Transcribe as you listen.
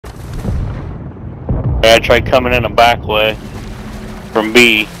I tried coming in a back way from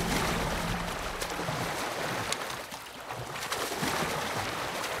B.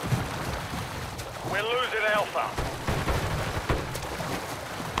 We're losing Alpha.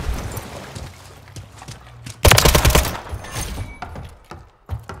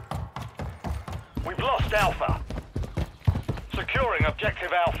 We've lost Alpha. Securing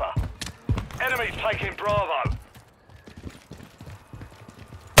objective Alpha. Enemies taking Bravo.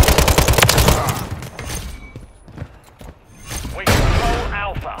 We control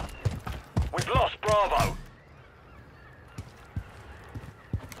Alpha. We've lost Bravo.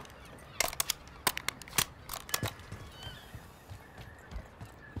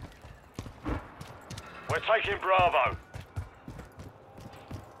 We're taking Bravo.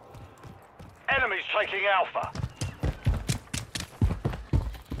 Enemies taking Alpha.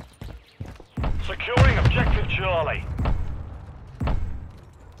 Securing objective Charlie.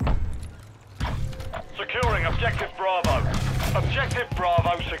 Securing objective Bravo. Objective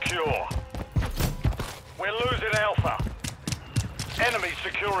Bravo secure. We're losing Alpha. Enemies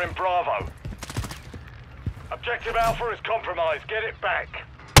securing Bravo. Objective Alpha is compromised. Get it back.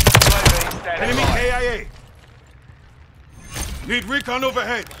 Enemy KIA. Need recon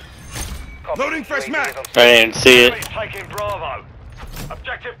overhead. Loading fresh mag. I didn't see it. Enemies taking Bravo.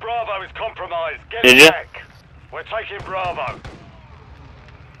 Objective Bravo is compromised. Get Did it ya? back. We're taking Bravo.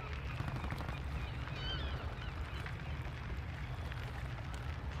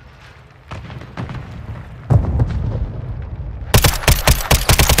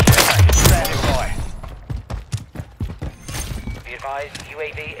 Standing by. Be advised,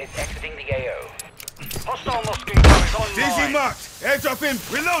 UAV is exiting the AO. Hostile Mosquito is online. DZ marked. Airdrop in.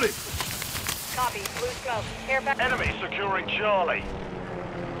 Reloading. Copy. Blue smoke. Care back. Enemy securing Charlie.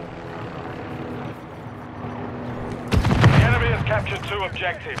 The enemy has captured 2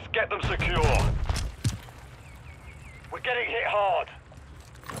 objectives. Get them secure. We're getting hit hard.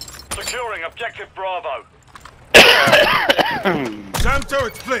 Securing objective Bravo. Jam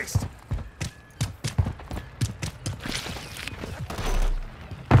turrets placed.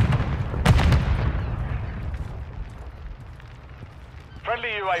 Friendly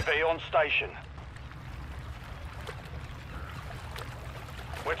UAV on station.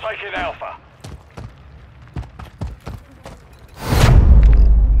 We're taking Alpha.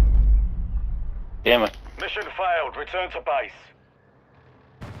 Damn it. Mission failed. Return to base.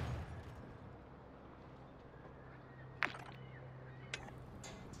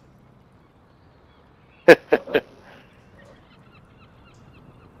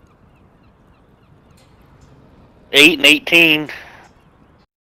 Eight and 18.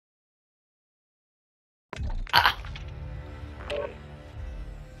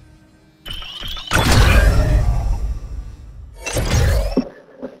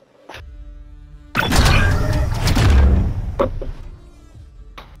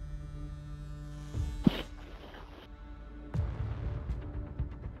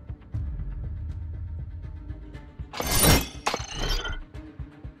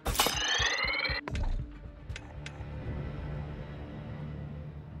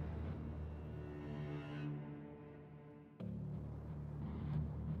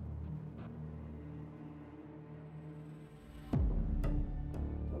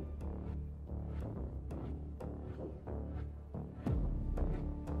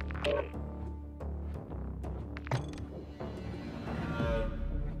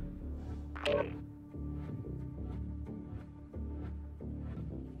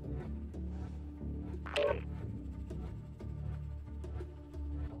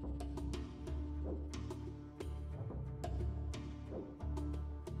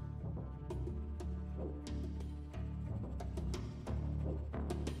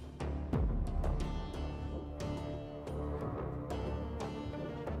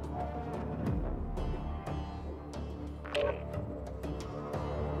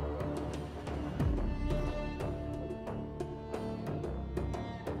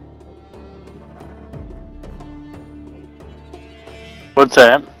 What's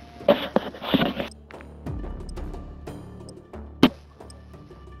that?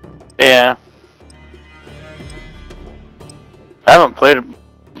 Yeah. I haven't played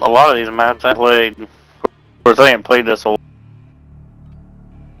a lot of these maps. I played, of course I haven't played this whole.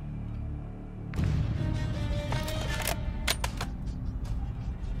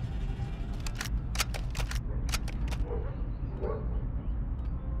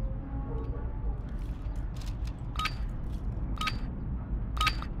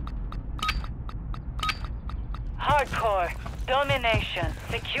 Hardcore. Domination.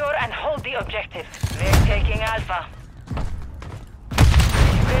 Secure and hold the objective. They're taking Alpha.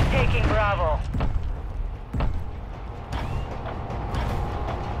 We're taking Bravo.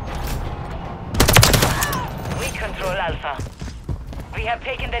 control Alpha. We have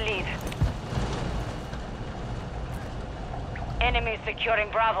taken the lead. Enemies securing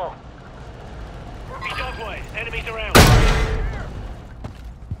Bravo. Dogway. Enemies around.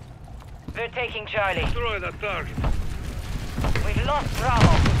 We're taking Charlie. Destroy that target. We've lost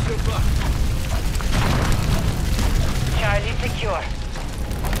Bravo. Charlie secure.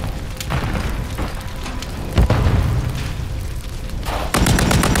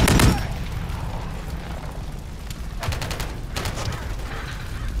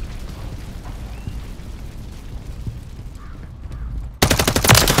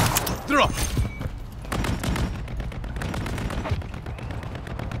 Drop.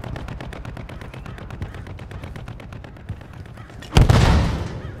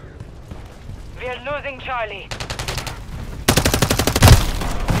 We're losing Charlie.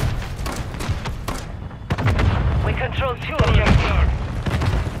 We control 2 objectives.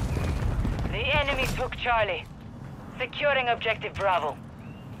 The enemy took Charlie. Securing objective Bravo.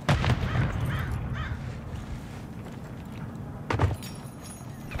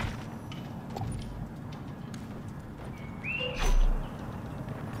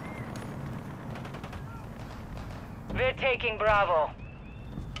 We're taking Bravo.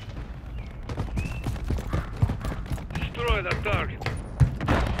 Destroy that target.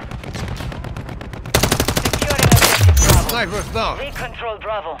 Securing objective Bravo. Snipers down. We control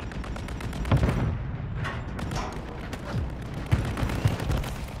Bravo.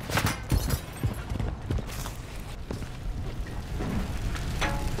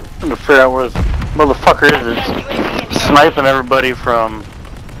 I'm trying to figure out where this motherfucker is. It's sniping everybody from.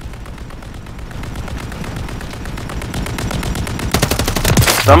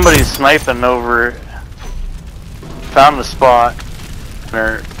 Somebody's sniping over. Found the spot.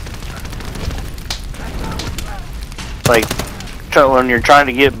 They're like when you're trying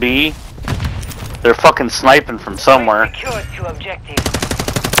to get B, they're fucking sniping from somewhere. We secured 2 objectives.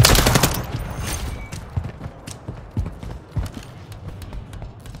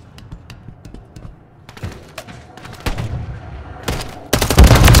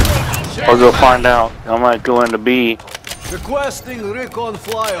 I'll go find out. I might go into B. Requesting recon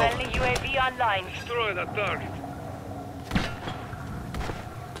flyover. Friendly UAV online. Destroy that target.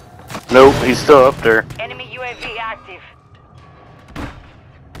 Nope, he's still up there. Enemy UAV active.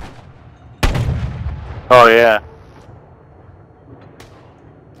 Oh yeah.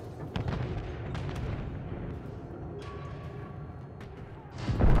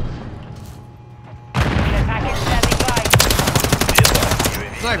 Care package standing by.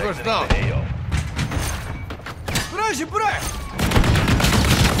 Snipers down. Брази, брат!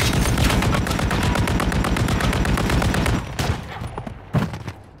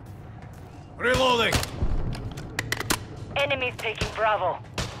 Reloading. Enemies taking Bravo.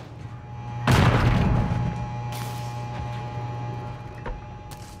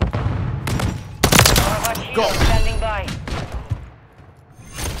 Overwatch Go. Hero standing by.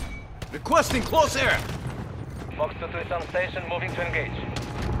 Requesting close air. Fox 2 is on station, moving to engage.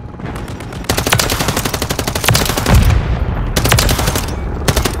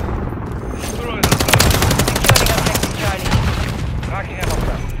 Destroy that target. Securing objective Charlie. Tracking a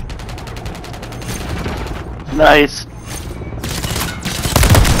hostile. Nice.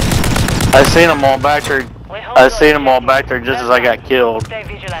 I seen them all back there. We hold I seen them all objective. back there just as I got killed. Stay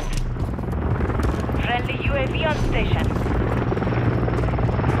vigilant. Friendly UAV on station.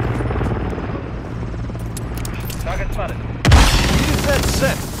 Target spotted. Set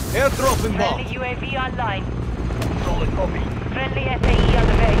set. Airdrop Friendly inbound. UAV online. Solid copy. Friendly SAE on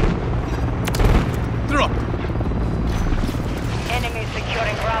the base. Drop. Enemy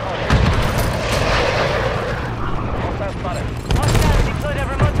securing Bravo. Hostile spotted. Hostiles deployed a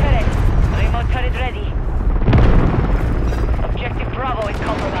remote turret. Remote turret ready. Objective Bravo is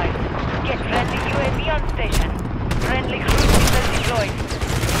compromised. Get friendly UAV on station. Friendly cruise missile deployed.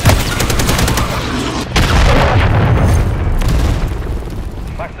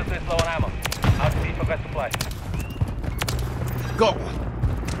 Fox 2 is low on ammo. RTB for gas supply. Go.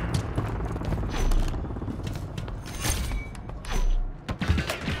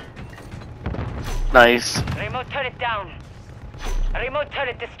 Nice. Remote turret down. Remote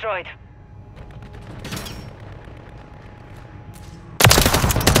turret destroyed.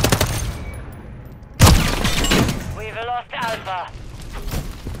 We've lost Alpha.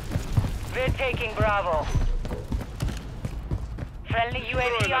 We're taking Bravo. Friendly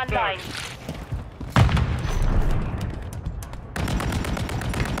UAV online.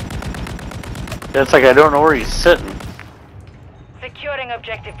 It's like I don't know where he's sitting. Securing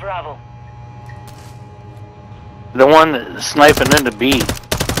objective Bravo. The one that's sniping into B.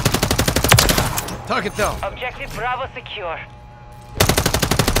 Target down. Objective Bravo secure.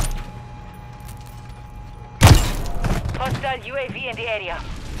 Hostile UAV in the area.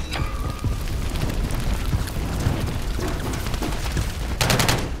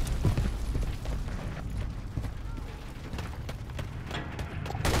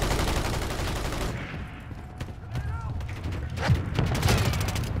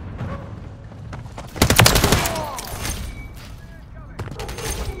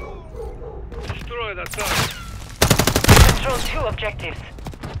 Destroy that target. Control 2 objectives.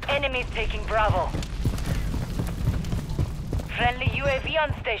 Enemies taking Bravo. Friendly UAV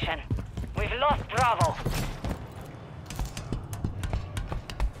on station. We've lost Bravo.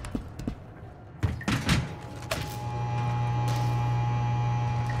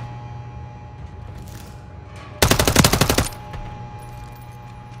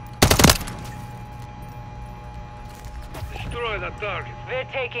 Destroy that target. We're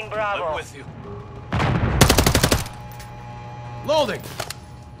taking I'm Bravo. with you. Loading.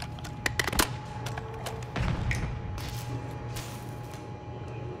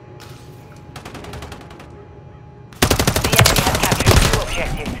 The enemy has captured 2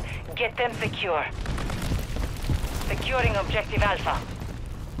 objectives. Get them secure. Securing objective Alpha.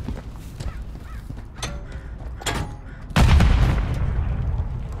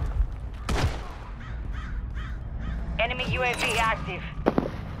 Enemy UAV active.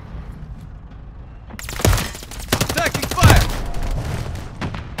 Attacking fire.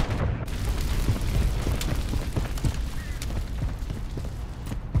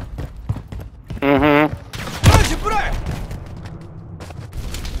 Mm-hmm. Дальше, брат!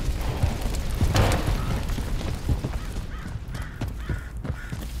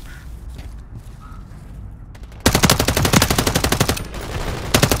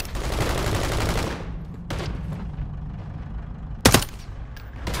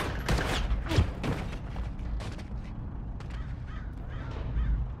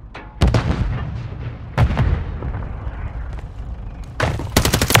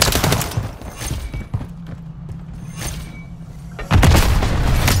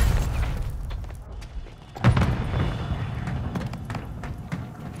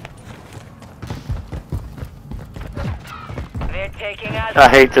 We're taking Alpha. I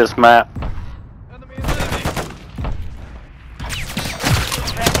hate this map. Enemy is enemy.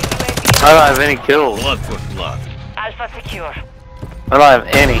 Friendly UAV I don't have any kills. Blood for blood. Alpha secure. I don't have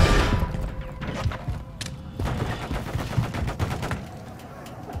any.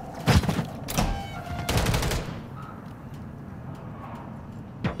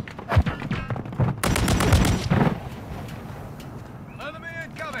 Enemy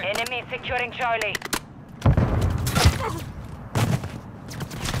incoming. Enemy securing Charlie.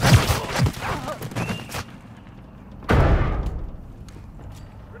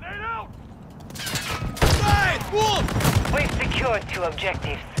 Grenade out! Side! Wolf! We've secured 2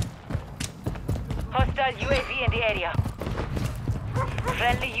 objectives. Hostile UAV in the area.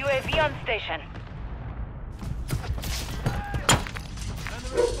 Friendly UAV on station.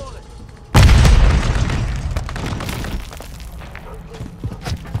 Enemy spotted.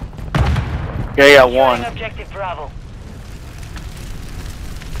 Yeah, I got Securing one. objective Bravo.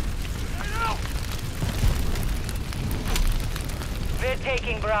 We're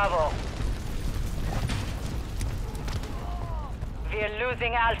taking Bravo. We're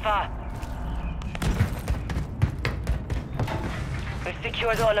losing Alpha. We've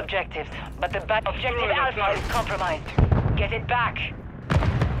secured all objectives, but the objective Alpha is compromised. Get it back.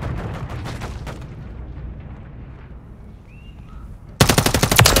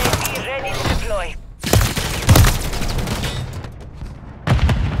 UAV ready to deploy.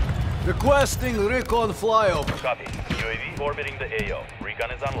 Requesting recon flyover. Copy. UAV orbiting the AO.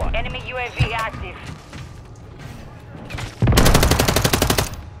 Recon is online. Enemy UAV active.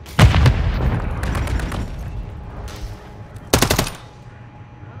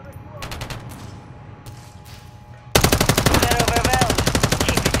 They're overwhelmed.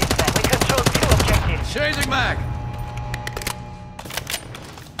 Keep it this way. We control 2 objectives. Changing mag.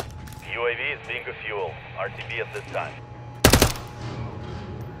 UAV is being fuel. RTB at this time.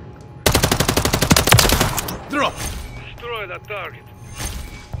 Drop. Destroy that target.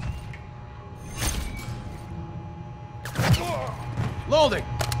 Loading.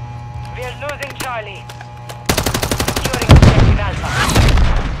 We're losing Charlie. Securing objective Alpha.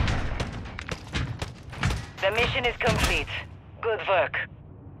 The mission is complete. Good work.